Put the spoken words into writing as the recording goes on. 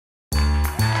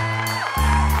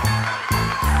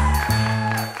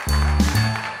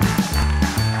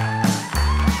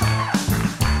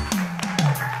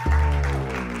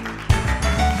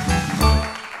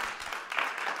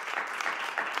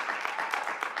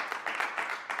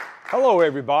Hello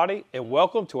everybody, and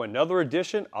welcome to another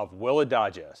edition of Will It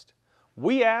Digest.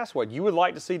 We asked what you would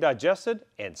like to see digested,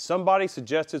 and somebody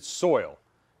suggested soil,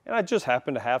 and I just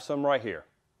happen to have some right here.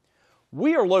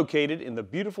 We are located in the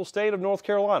beautiful state of North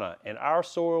Carolina, and our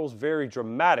soils vary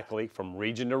dramatically from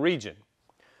region to region.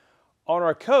 On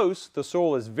our coast, the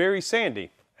soil is very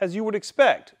sandy, as you would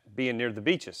expect, being near the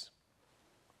beaches.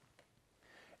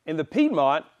 In the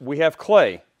Piedmont, we have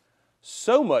clay.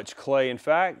 So much clay, in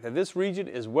fact, that this region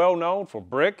is well known for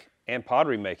brick and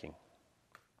pottery making.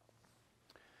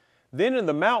 Then in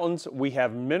the mountains, we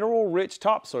have mineral-rich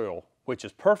topsoil, which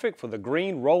is perfect for the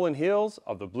green rolling hills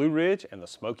of the Blue Ridge and the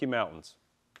Smoky Mountains.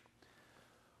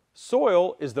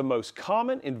 Soil is the most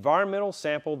common environmental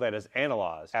sample that is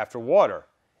analyzed after water,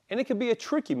 and it can be a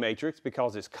tricky matrix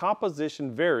because its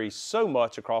composition varies so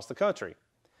much across the country.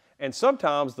 And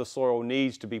sometimes the soil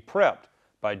needs to be prepped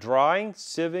by drying,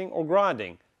 sieving, or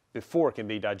grinding before it can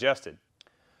be digested.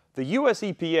 The U.S.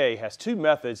 EPA has two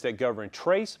methods that govern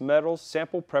trace metals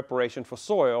sample preparation for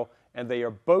soil, and they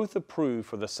are both approved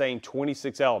for the same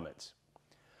 26 elements.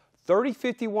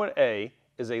 3051A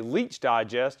is a leach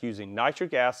digest using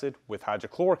nitric acid with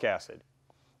hydrochloric acid.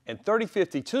 And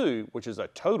 3052, which is a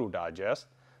total digest,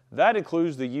 that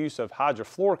includes the use of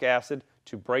hydrofluoric acid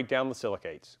to break down the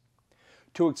silicates.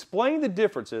 To explain the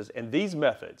differences in these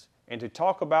methods, and to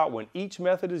talk about when each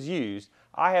method is used,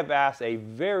 I have asked a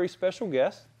very special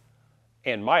guest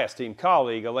and my esteemed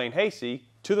colleague, Elaine Hasey,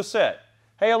 to the set.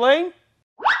 Hey, Elaine.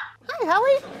 Hi,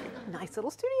 Howie. Nice little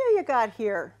studio you got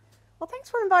here. Well, thanks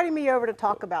for inviting me over to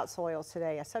talk about soils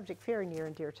today, a subject very near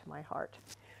and dear to my heart.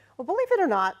 Well, believe it or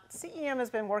not, CEM has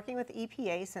been working with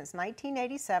EPA since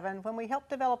 1987 when we helped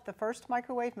develop the first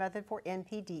microwave method for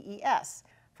NPDES.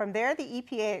 From there, the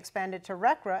EPA expanded to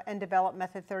RCRA and developed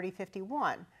Method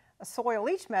 3051. A soil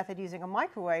leach method using a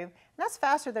microwave, and that's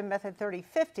faster than Method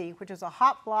 3050, which is a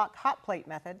hot block, hot plate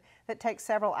method that takes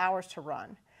several hours to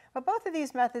run. But both of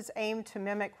these methods aim to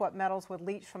mimic what metals would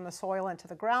leach from the soil into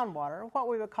the groundwater, what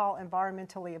we would call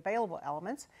environmentally available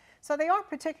elements, so they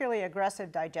aren't particularly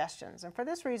aggressive digestions. And for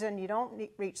this reason, you don't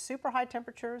reach super high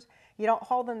temperatures, you don't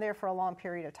hold them there for a long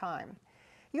period of time.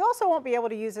 You also won't be able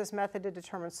to use this method to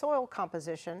determine soil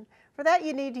composition. For that,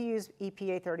 you need to use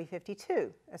EPA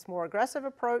 3052. It's a more aggressive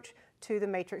approach to the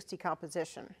matrix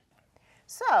decomposition.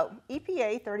 So,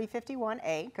 EPA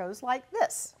 3051A goes like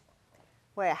this.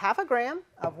 Weigh a half a gram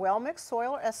of well-mixed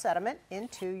soil or sediment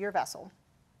into your vessel.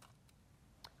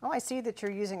 Oh, I see that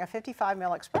you're using a 55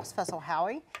 ml express vessel,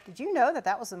 Howie. Did you know that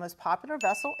that was the most popular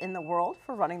vessel in the world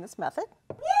for running this method?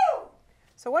 Woo!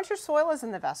 So once your soil is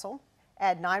in the vessel,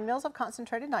 add 9 ml of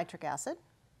concentrated nitric acid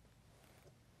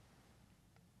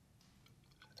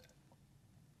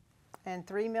and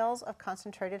 3 ml of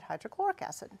concentrated hydrochloric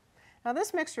acid. Now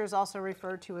this mixture is also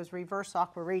referred to as reverse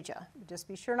aqua regia. Just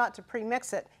be sure not to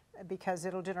pre-mix it because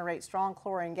it'll generate strong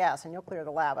chlorine gas and you'll clear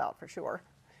the lab out for sure.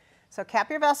 So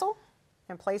cap your vessel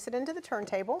and place it into the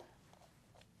turntable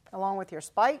along with your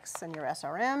spikes and your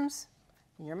SRMs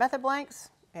and your method blanks,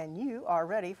 and you are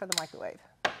ready for the microwave.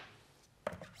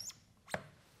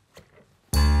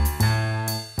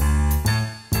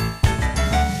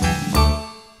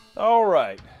 All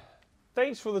right,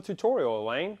 thanks for the tutorial,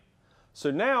 Elaine.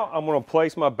 So now I'm going to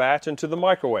place my batch into the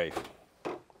microwave.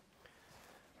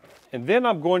 And then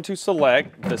I'm going to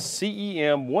select the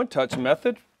CEM one-touch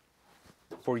method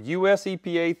for US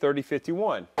EPA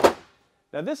 3051.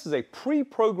 Now this is a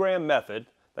pre-programmed method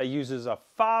that uses a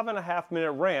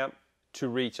 5.5-minute ramp to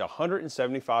reach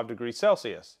 175 degrees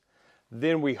Celsius.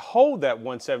 Then we hold that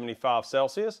 175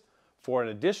 Celsius for an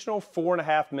additional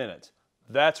 4.5 minutes.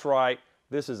 That's right.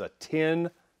 This is a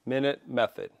 10-minute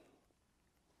method.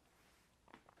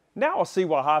 Now I'll see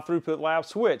why High Throughput Lab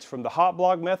switched from the hot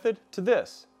block method to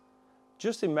this.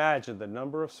 Just imagine the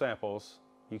number of samples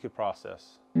you could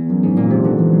process.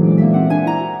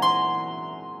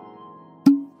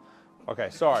 Okay,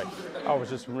 sorry. I was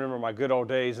just remembering my good old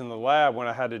days in the lab when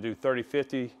I had to do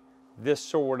 3050. This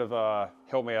sort of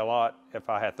helped me a lot if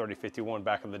I had 3051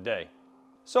 back in the day.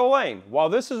 So Elaine, while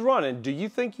this is running, do you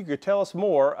think you could tell us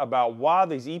more about why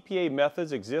these EPA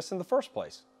methods exist in the first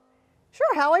place?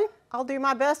 Sure, Howie. I'll do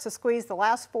my best to squeeze the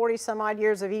last 40-some-odd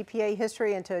years of EPA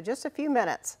history into just a few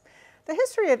minutes. The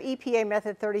history of EPA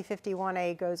Method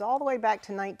 3051A goes all the way back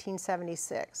to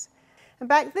 1976. And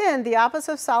back then, the Office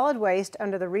of Solid Waste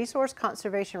under the Resource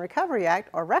Conservation Recovery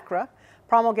Act, or RCRA,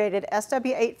 promulgated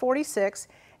SW 846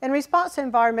 in response to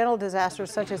environmental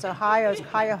disasters such as Ohio's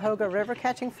Cuyahoga River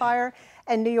catching fire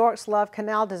and New York's Love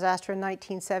Canal disaster in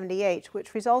 1978,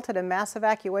 which resulted in mass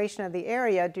evacuation of the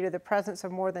area due to the presence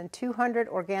of more than 200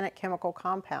 organic chemical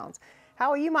compounds.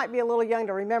 Howie, you might be a little young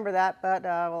to remember that, but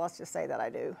well, let's just say that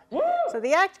I do. So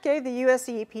the act gave the U.S.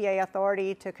 EPA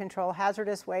authority to control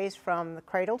hazardous waste from the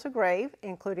cradle to grave,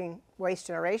 including waste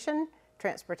generation,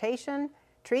 transportation,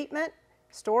 treatment,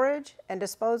 storage, and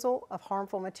disposal of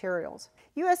harmful materials.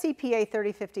 U.S. EPA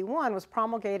 3051 was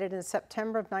promulgated in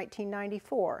September of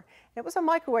 1994. It was a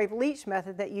microwave leach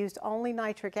method that used only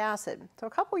nitric acid. So a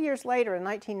couple years later, in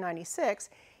 1996,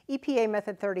 EPA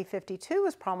Method 3052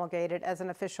 was promulgated as an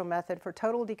official method for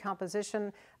total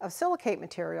decomposition of silicate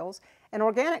materials and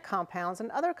organic compounds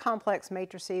and other complex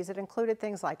matrices that included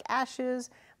things like ashes,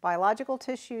 biological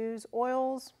tissues,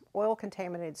 oils,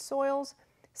 oil-contaminated soils,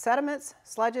 sediments,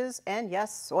 sludges, and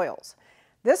yes, soils.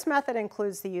 This method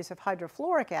includes the use of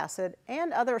hydrofluoric acid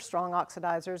and other strong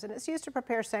oxidizers, and it's used to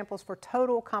prepare samples for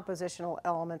total compositional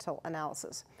elemental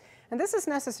analysis. And this is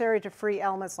necessary to free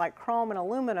elements like chrome and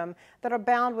aluminum that are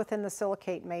bound within the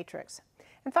silicate matrix.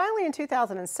 And finally, in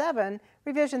 2007,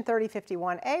 Revision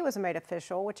 3051A was made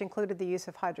official, which included the use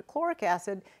of hydrochloric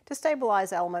acid to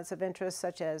stabilize elements of interest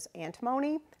such as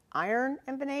antimony, iron,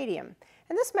 and vanadium.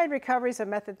 And this made recoveries of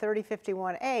Method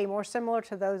 3051A more similar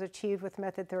to those achieved with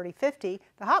Method 3050,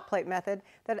 the hot plate method,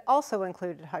 that also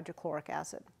included hydrochloric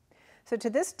acid. So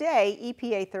to this day,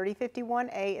 EPA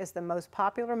 3051A is the most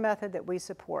popular method that we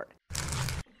support.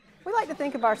 We like to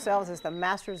think of ourselves as the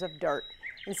masters of dirt,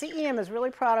 and CEM is really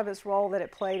proud of its role that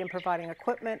it played in providing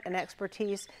equipment and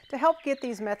expertise to help get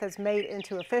these methods made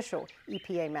into official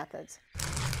EPA methods.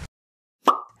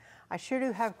 I sure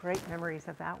do have great memories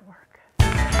of that work.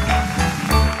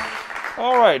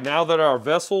 All right, now that our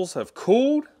vessels have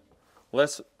cooled,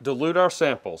 let's dilute our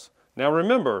samples. Now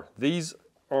remember, these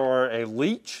are a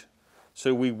leach,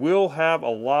 so we will have a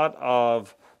lot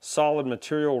of solid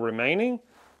material remaining.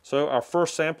 So our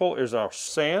first sample is our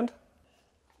sand.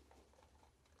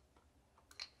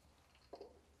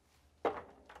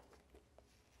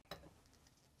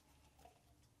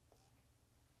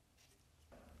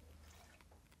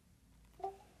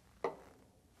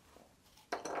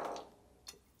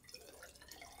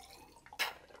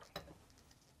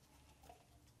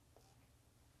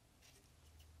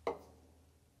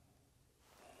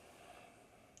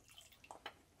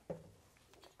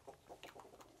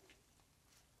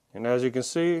 And as you can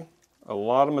see, a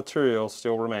lot of material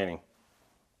still remaining.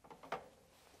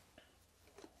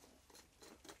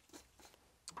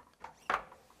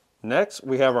 Next,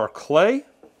 we have our clay.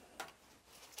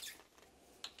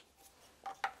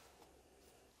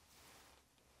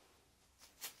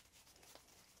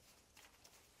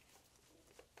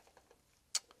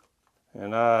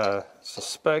 And I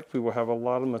suspect we will have a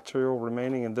lot of material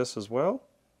remaining in this as well.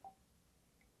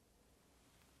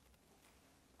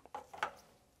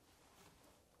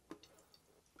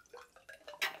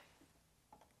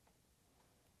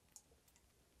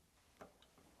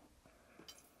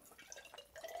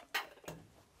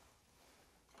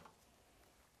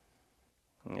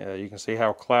 Yeah, you can see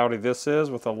how cloudy this is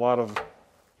with a lot of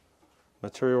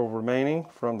material remaining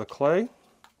from the clay.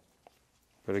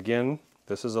 But again,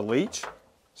 this is a leach,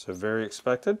 so very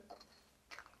expected.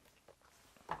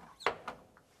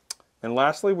 And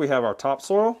lastly, we have our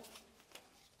topsoil.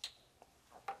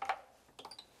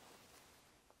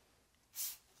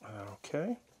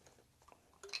 Okay.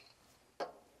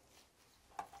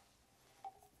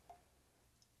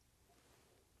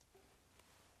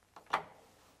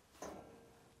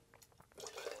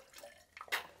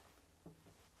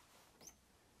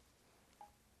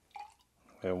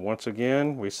 And once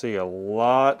again, we see a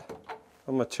lot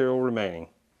of material remaining.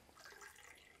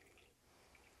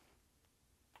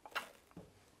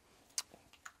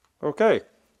 Okay,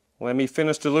 let me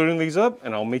finish diluting these up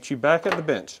and I'll meet you back at the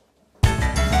bench.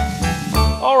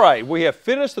 All right, we have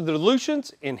finished the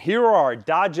dilutions and here are our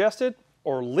digested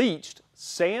or leached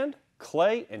sand,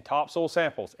 clay, and topsoil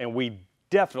samples, and we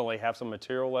definitely have some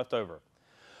material left over.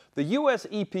 The U.S.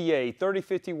 EPA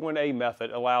 3051A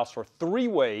method allows for 3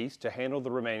 ways to handle the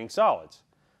remaining solids.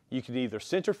 You can either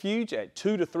centrifuge at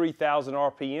 2,000 to 3,000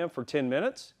 RPM for 10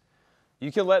 minutes, you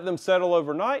can let them settle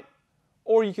overnight,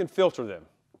 or you can filter them.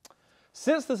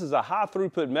 Since this is a high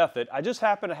throughput method, I just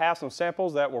happen to have some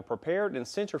samples that were prepared and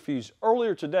centrifuged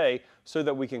earlier today so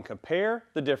that we can compare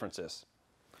the differences.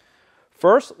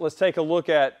 First, let's take a look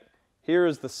at, here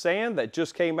is the sand that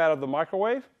just came out of the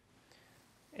microwave.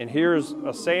 And here's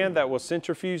a sand that was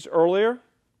centrifuged earlier.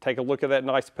 Take a look at that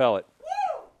nice pellet.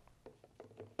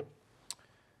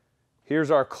 Here's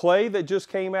our clay that just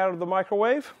came out of the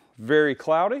microwave, very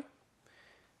cloudy.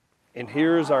 And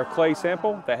here's our clay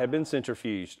sample that had been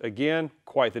centrifuged. Again,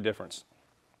 quite the difference.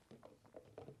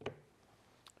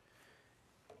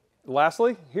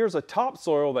 Lastly, here's a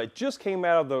topsoil that just came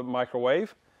out of the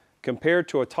microwave. compared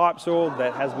to a topsoil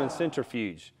that has been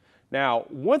centrifuged. Now,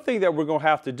 one thing that we're going to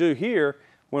have to do here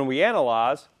when we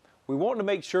analyze, we want to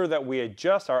make sure that we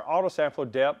adjust our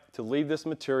autosampler depth to leave this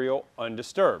material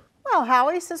undisturbed. Well,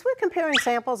 Howie, since we're comparing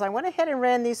samples, I went ahead and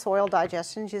ran these soil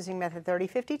digestions using method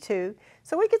 3052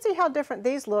 so we could see how different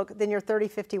these look than your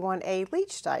 3051A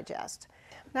leach digest.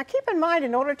 Now keep in mind,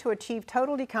 in order to achieve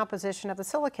total decomposition of the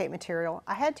silicate material,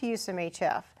 I had to use some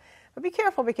HF. But be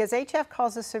careful because HF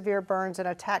causes severe burns and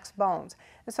attacks bones,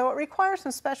 and so it requires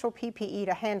some special PPE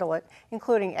to handle it,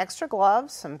 including extra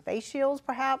gloves, some face shields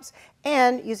perhaps,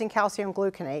 and using calcium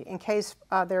gluconate in case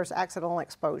there's accidental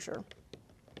exposure.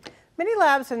 Many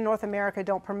labs in North America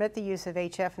don't permit the use of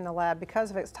HF in the lab because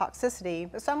of its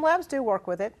toxicity, but some labs do work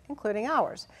with it, including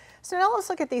ours. So now let's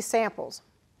look at these samples.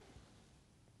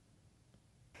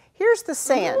 Here's the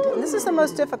sand, and this is the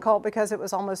most difficult because it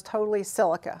was almost totally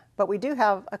silica, but we do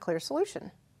have a clear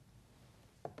solution.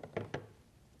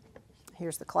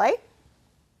 Here's the clay.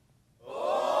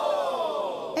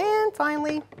 Oh. And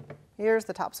finally, here's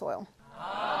the topsoil.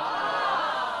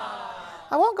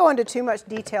 I won't go into too much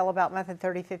detail about method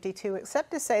 3052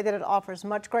 except to say that it offers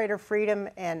much greater freedom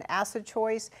in acid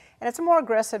choice and it's a more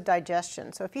aggressive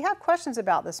digestion. So if you have questions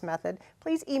about this method,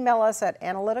 please email us at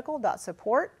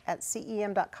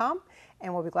analytical.support@cem.com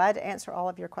and we'll be glad to answer all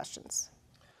of your questions.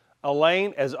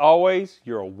 Elaine, as always,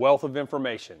 you're a wealth of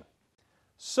information.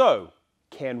 So,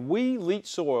 can we leach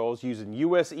soils using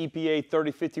US EPA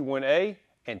 3051A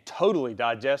and totally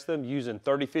digest them using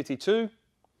 3052?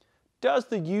 Does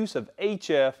the use of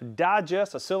HF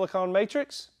digest a silicon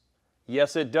matrix?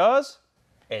 Yes, it does.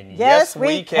 And yes,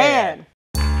 we can.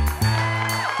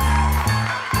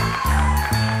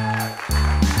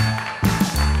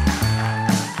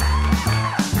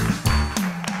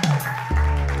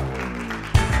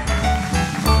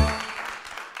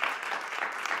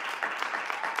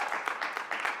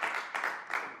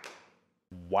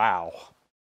 Wow.